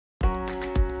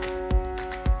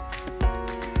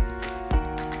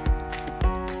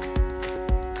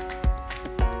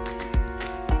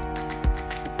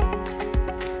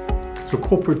So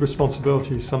corporate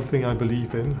responsibility is something I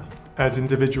believe in. As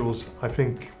individuals, I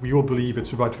think we all believe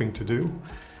it's the right thing to do.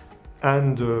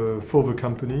 And for the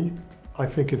company, I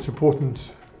think it's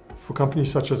important for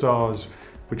companies such as ours,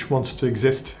 which wants to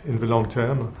exist in the long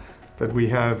term, that we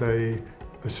have a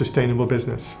sustainable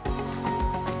business.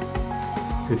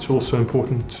 It's also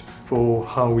important for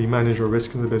how we manage our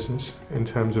risk in the business in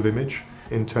terms of image,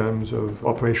 in terms of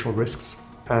operational risks,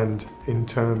 and in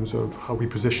terms of how we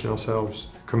position ourselves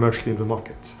commercially in the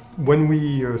market. When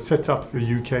we set up the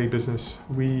UK business,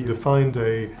 we defined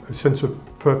a sense of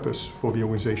purpose for the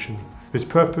organization. This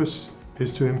purpose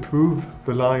is to improve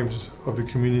the lives of the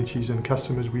communities and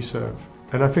customers we serve.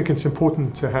 And I think it's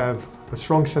important to have a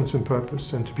strong sense of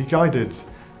purpose and to be guided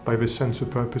by this sense of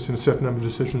purpose in a certain number of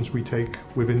decisions we take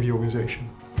within the organization.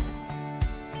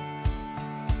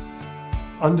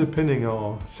 Underpinning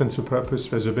our sense of purpose,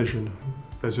 there's a vision.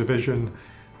 There's a vision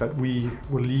that we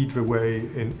will lead the way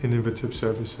in innovative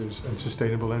services and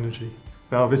sustainable energy.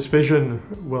 Now, this vision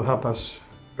will help us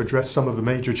address some of the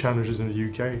major challenges in the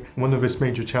UK. One of these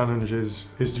major challenges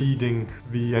is leading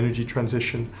the energy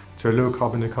transition to a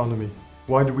low-carbon economy.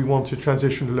 Why do we want to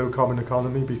transition to a low-carbon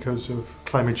economy? Because of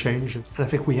climate change. And I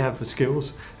think we have the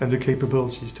skills and the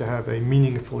capabilities to have a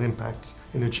meaningful impact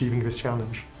in achieving this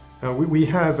challenge. Now, we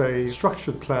have a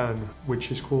structured plan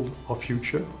which is called Our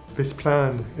Future. This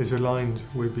plan is aligned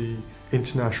with the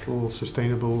International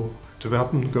Sustainable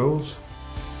Development Goals.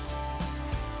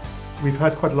 We've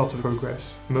had quite a lot of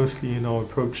progress, mostly in our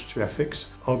approach to ethics,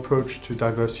 our approach to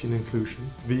diversity and inclusion,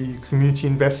 the community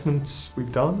investments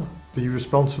we've done, the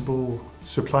responsible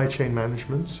supply chain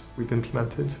management we've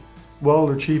implemented,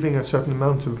 while achieving a certain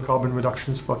amount of carbon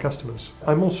reductions for our customers.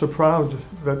 I'm also proud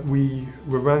that we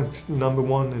were ranked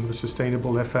 #1 in the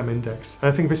Sustainable FM Index.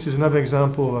 And I think this is another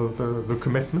example of the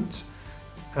commitment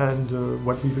and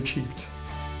what we've achieved.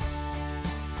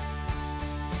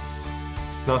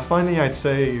 Now finally, I'd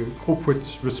say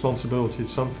corporate responsibility is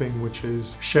something which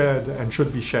is shared and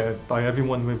should be shared by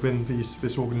everyone within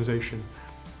this organization.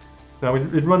 Now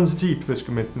it runs deep, this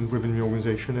commitment within the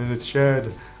organization, and it's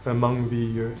shared among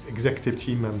the executive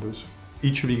team members.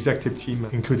 Each of the executive team,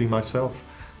 including myself,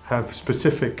 have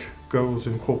specific goals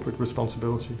in corporate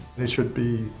responsibility. It should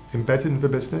be embedded in the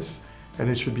business, and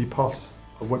it should be part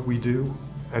of what we do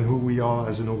and who we are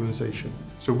as an organization.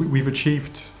 So we've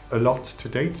achieved a lot to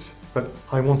date, but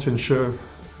I want to ensure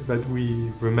that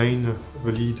we remain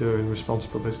the leader in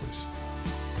responsible business.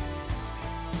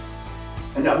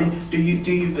 And I mean, do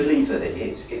you believe that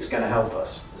it's going to help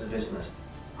us as a business?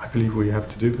 I believe we have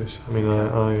to do this. I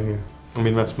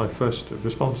mean, that's my first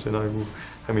response, and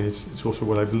I mean, it's also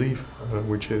what I believe,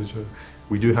 which is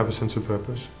we do have a sense of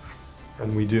purpose,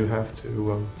 and we do have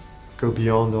to go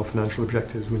beyond our financial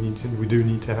objectives. We do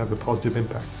need to have a positive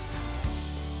impact.